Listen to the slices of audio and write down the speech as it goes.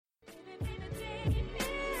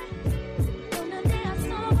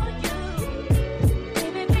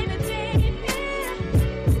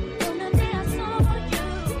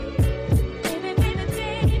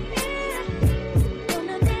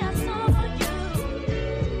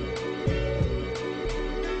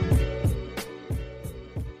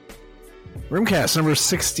Rimcast number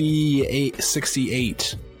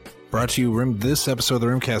 68. Brought to you. This episode of the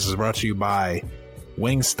Rimcast is brought to you by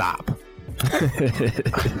Wingstop.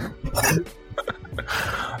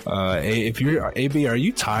 If you're AB, are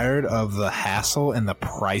you tired of the hassle and the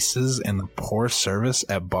prices and the poor service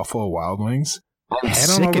at Buffalo Wild Wings? Head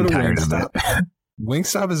on over to Wingstop.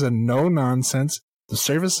 Wingstop is a no nonsense. The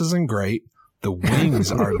service isn't great. The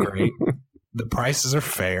wings are great. The prices are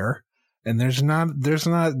fair. And there's not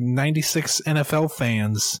 96 NFL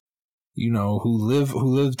fans, who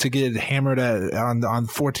live to get hammered on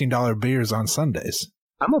 $14 beers on Sundays.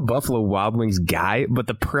 I'm a Buffalo Wild Wings guy, but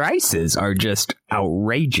the prices are just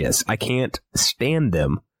outrageous. I can't stand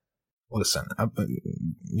them. Listen,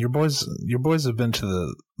 your boys have been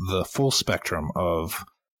to the full spectrum of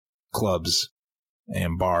clubs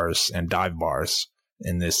and bars and dive bars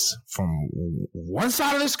in this, from one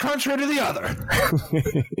side of this country to the other.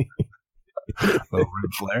 Rim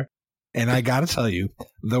flare. And I gotta tell you,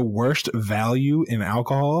 the worst value in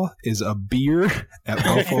alcohol is a beer at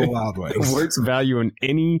Buffalo Wild Wings. The worst value in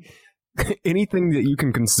anything that you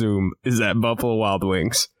can consume is at Buffalo Wild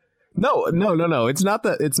Wings. No. It's not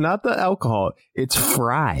the alcohol. It's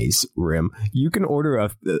fries, Rim. You can order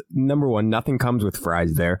number one, nothing comes with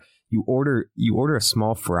fries there. You order a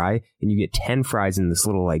small fry and you get 10 fries in this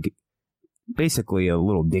little, basically a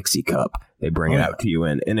little Dixie cup. They bring it out to you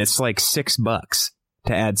in, and it's like $6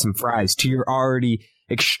 to add some fries to your already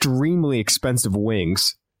extremely expensive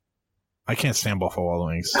wings. I can't stand Buffalo Wild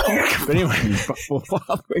Wings. But anyway, Buffalo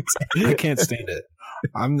Wild Wings, I can't stand it.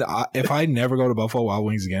 If I never go to Buffalo Wild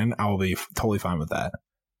Wings again, I will be totally fine with that.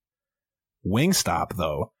 Wingstop,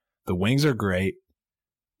 though, the wings are great.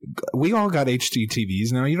 We all got HD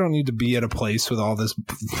TVs now. You don't need to be at a place with all this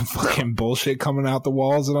fucking bullshit coming out the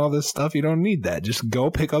walls and all this stuff. You don't need that. Just go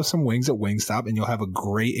pick up some wings at Wingstop and you'll have a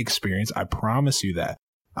great experience. I promise you that.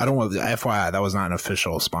 I don't want, FYI, that was not an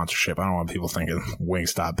official sponsorship. I don't want people thinking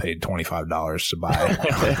Wingstop paid $25 to buy.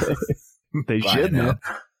 They should now.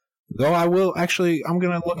 Though I will actually, I'm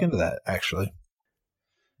going to look into that actually.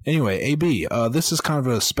 Anyway, AB, this is kind of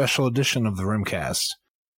a special edition of the Rimcast.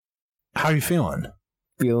 How are you feeling?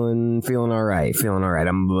 Feeling all right.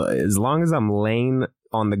 As long as I'm laying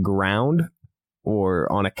on the ground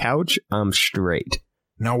or on a couch, I'm straight.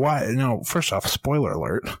 Now, why? No, first off, spoiler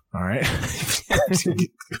alert. All right.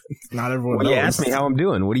 Not everyone knows. You asked me how I'm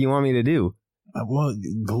doing. What do you want me to do? Well,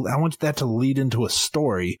 I want that to lead into a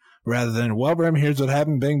story rather than, well, Bram, here's what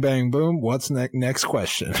happened. Bing, bang, boom. What's next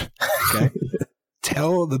question? Okay.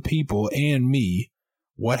 Tell the people and me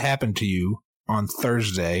what happened to you on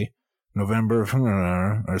Thursday, November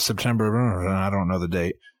or September, I don't know the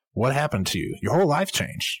date. What happened to you? Your whole life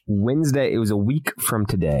changed. Wednesday, it was a week from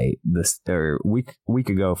today, week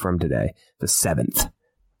ago from today, the 7th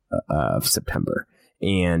of September.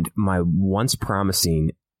 And my once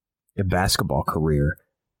promising basketball career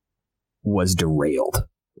was derailed,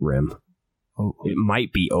 Rim. Oh. It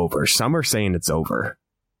might be over. Some are saying it's over.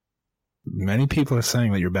 Many people are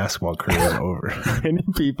saying that your basketball career is over. Many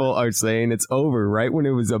people are saying it's over right when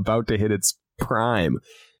it was about to hit its prime.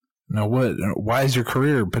 Now, why is your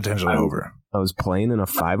career potentially over? I was playing in a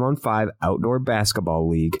 5-on-5 outdoor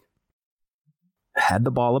basketball league. Had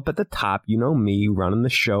the ball up at the top. You know me, running the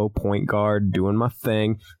show, point guard, doing my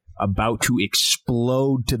thing. About to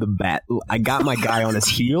explode to the bat. I got my guy on his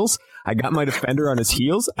heels. I got my defender on his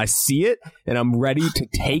heels. I see it, and I'm ready to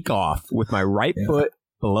take off with my right foot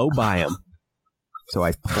below by him. So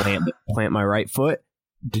I plant my right foot.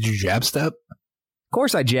 Did you jab step? Of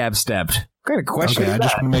course I jab stepped. What kind of question is that? I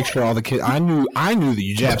just want to make sure all the kids. I knew that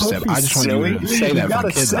you jab step. I just wanted you to say that for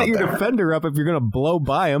the kids out there. You got to set your defender up if you're going to blow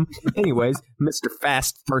by him. Anyways, Mr.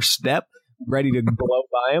 Fast first step, ready to blow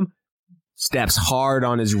by him. Steps hard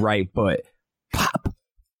on his right foot. Pop.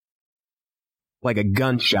 Like a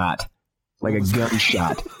gunshot. I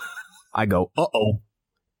go, uh-oh.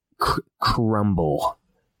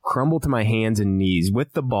 Crumble to my hands and knees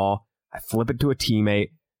with the ball. I flip it to a teammate.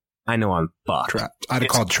 I know I'm fucked. I'd have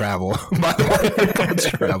called travel. By the way, I'd called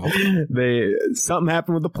travel. Something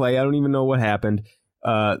happened with the play. I don't even know what happened.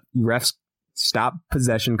 Refs stop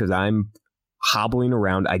possession because I'm hobbling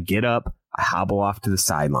around. I get up. I hobble off to the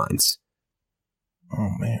sidelines. Oh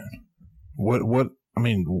man,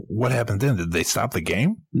 what happened then? Did they stop the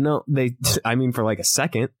game? No, for like a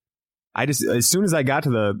second. As soon as I got to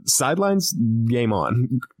the sidelines, game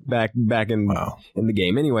on. Back in the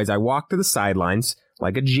game. Anyways, I walked to the sidelines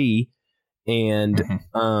like a G, and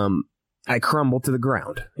I crumble to the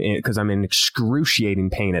ground because I'm in excruciating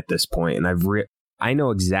pain at this point, and I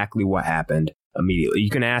know exactly what happened immediately. You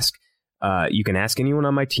can ask anyone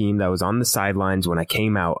on my team that was on the sidelines when I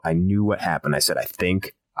came out. I knew what happened. I said, I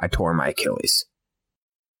think I tore my Achilles.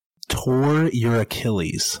 Tore your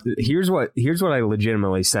Achilles. Here's what I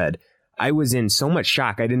legitimately said. I was in so much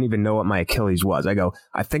shock I didn't even know what my Achilles was. I go,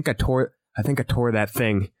 I think I tore that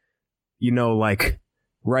thing, like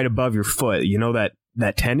right above your foot. You know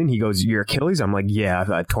that tendon? He goes, your Achilles? I'm like, yeah,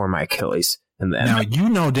 I tore my Achilles. And then, now you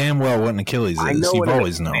know damn well what an Achilles is. I know You've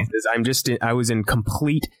always known. I was in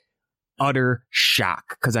complete, utter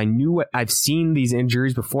shock because I knew what I've seen these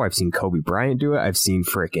injuries before. I've seen Kobe Bryant do it. I've seen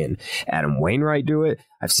frickin' Adam Wainwright do it.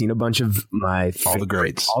 I've seen a bunch of all the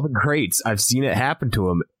greats. I've seen it happen to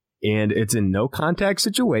them, and it's in no contact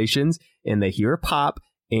situations. And they hear a pop,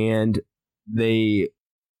 and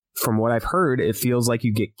from what I've heard, it feels like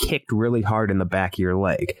you get kicked really hard in the back of your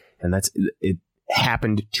leg, and it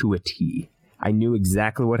happened to a T. I knew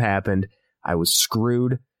exactly what happened. I was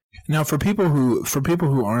screwed. Now, for people who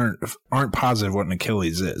aren't positive what an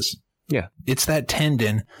Achilles is, yeah, it's that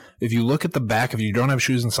tendon. If you look at the back, if you don't have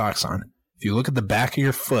shoes and socks on, if you look at the back of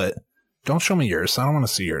your foot, don't show me yours. I don't want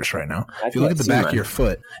to see yours right now. If you look at the back of your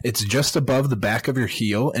foot, it's just above the back of your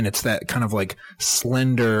heel, and it's that kind of like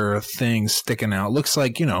slender thing sticking out. It looks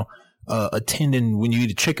like a tendon when you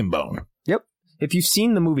eat a chicken bone. Yep. If you've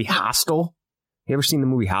seen the movie Hostel, you ever seen the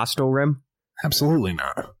movie Hostel, Rim? Absolutely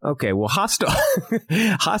not. Okay, well, Hostel's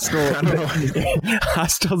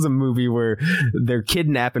a movie where they're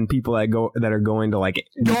kidnapping people that are going to like.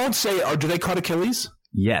 Don't say. Do they cut Achilles?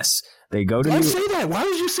 Yes, they go to. Don't say that. Why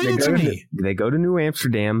would you say it to me? They go to New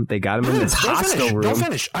Amsterdam. They got him in this hostel room. Don't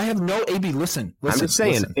finish. I have no AB. Listen. I'm just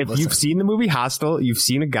saying. If you've seen the movie Hostel, you've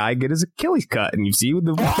seen a guy get his Achilles cut, and you see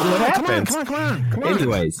what happens. Come on.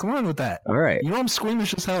 Anyways, come on with that. All right. I'm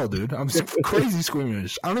squeamish as hell, dude. I'm crazy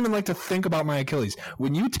squeamish. I don't even like to think about my Achilles.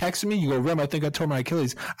 When you text me, you go, Rem, I think I tore my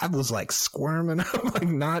Achilles. I was like squirming. I'm like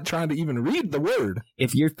not trying to even read the word.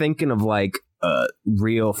 If you're thinking of like a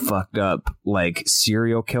real fucked up like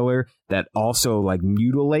serial killer that also like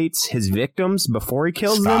mutilates his victims before he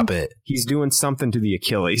kills them. Stop it. He's doing something to the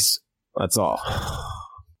Achilles. That's all.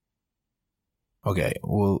 Okay,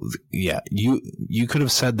 well, yeah, you could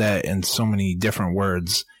have said that in so many different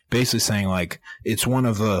words, basically saying like it's one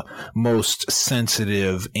of the most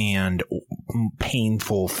sensitive and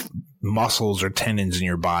painful muscles or tendons in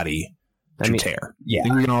your body to tear. Yeah, I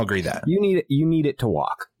think we can all agree that you need it to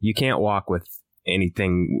walk. You can't walk with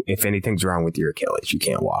anything. If anything's wrong with your Achilles, you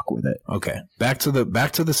can't walk with it. Okay, back to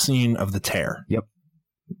the scene of the tear. Yep.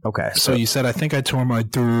 Okay, so you said I think I tore my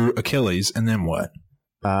Achilles, and then what?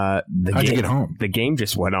 How'd you get home? The game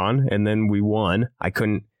just went on, and then we won. I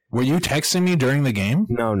couldn't. Were you texting me during the game?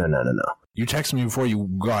 No. You texted me before you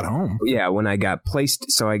got home. Yeah, when I got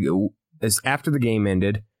placed. So after the game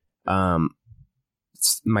ended,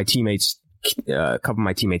 my teammates, a couple of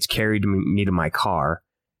my teammates carried me to my car,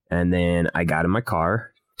 and then I got in my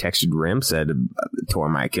car, texted Rim, said tore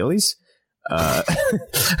my Achilles.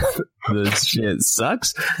 This shit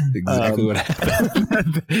sucks. Exactly what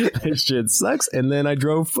happened. This shit sucks. And then I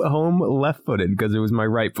drove home left-footed because it was my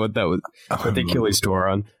right foot that was with the Achilles tore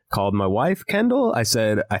on. Called my wife, Kendall. I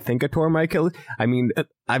said, I think I tore my Achilles. I mean,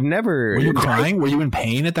 I've never... Were you crying? Were you in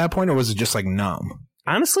pain at that point, or was it just like numb?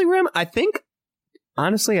 Honestly, Rim, I think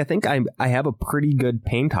I have a pretty good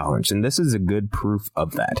pain tolerance, and this is a good proof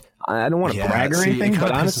of that. I don't want to brag or anything,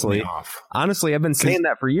 but honestly, I've been saying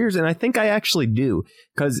that for years, and I think I actually do,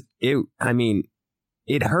 because it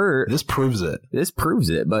hurt. This proves it.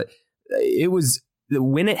 But it was,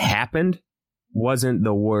 when it happened, wasn't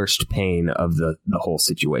the worst pain of the whole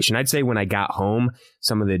situation. I'd say when I got home,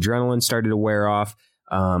 some of the adrenaline started to wear off.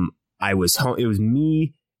 I was home. It was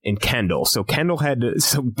me and Kendall. So Kendall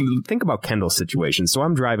think about Kendall's situation. So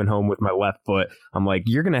I'm driving home with my left foot. I'm like,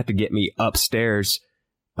 you're going to have to get me upstairs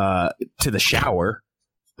to the shower.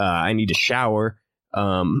 I need to shower.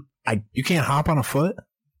 You can't hop on a foot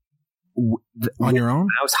on your own?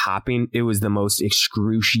 I was hopping. It was the most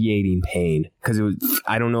excruciating pain because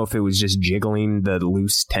I don't know if it was just jiggling the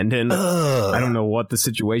loose tendon. Ugh. I don't know what the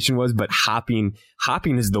situation was, but hopping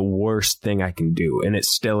is the worst thing I can do. And it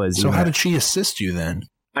still is. So how did she assist you then?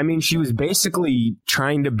 I mean, she was basically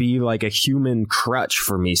trying to be like a human crutch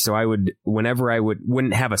for me. So whenever I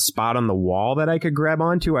wouldn't have a spot on the wall that I could grab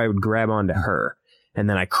onto, I would grab onto her. And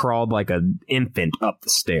then I crawled like an infant up the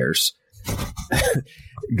stairs.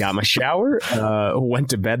 Got my shower,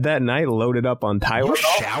 went to bed that night, loaded up on Tylenol. You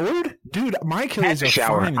showered? Dude, my Achilles are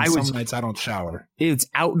fine, and some nights I don't shower. It's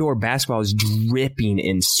outdoor basketball. I was dripping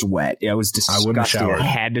in sweat. It was disgusting. I wouldn't shower. I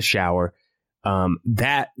had to shower.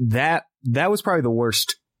 That was probably the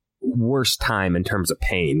worst time in terms of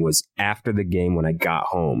pain was after the game when I got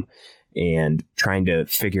home and trying to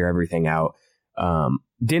figure everything out.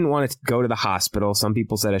 Didn't want to go to the hospital. Some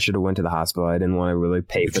people said I should have went to the hospital. I didn't want to really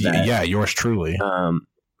pay for that. Yeah, yours truly.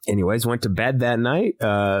 Anyways, went to bed that night.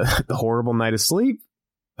 The horrible night of sleep.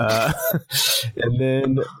 And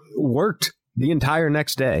then worked the entire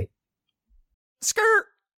next day. Skirt!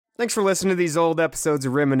 Thanks for listening to these old episodes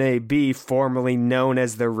of Rim and AB, formerly known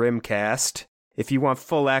as the Rimcast. If you want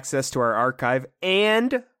full access to our archive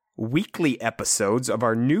and weekly episodes of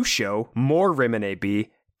our new show, More Rim and AB,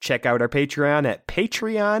 check out our Patreon at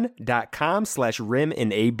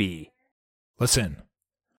patreon.com/RimandAB. Listen,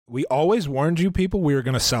 we always warned you people we were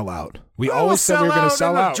going to sell out. We always said we were going to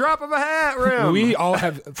sell out. Drop of a hat, Rim. We all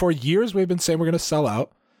have, for years, we've been saying we're going to sell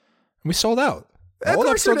out. And we sold out. Old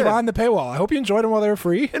episodes behind the paywall. I hope you enjoyed them while they were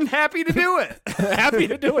free. And happy to do it. Happy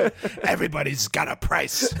to do it. Everybody's got a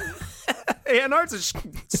price. And ours is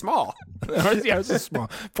small. Ours is small.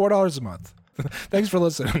 $4 a month. Thanks for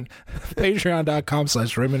listening.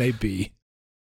 Patreon.com/RimandAB.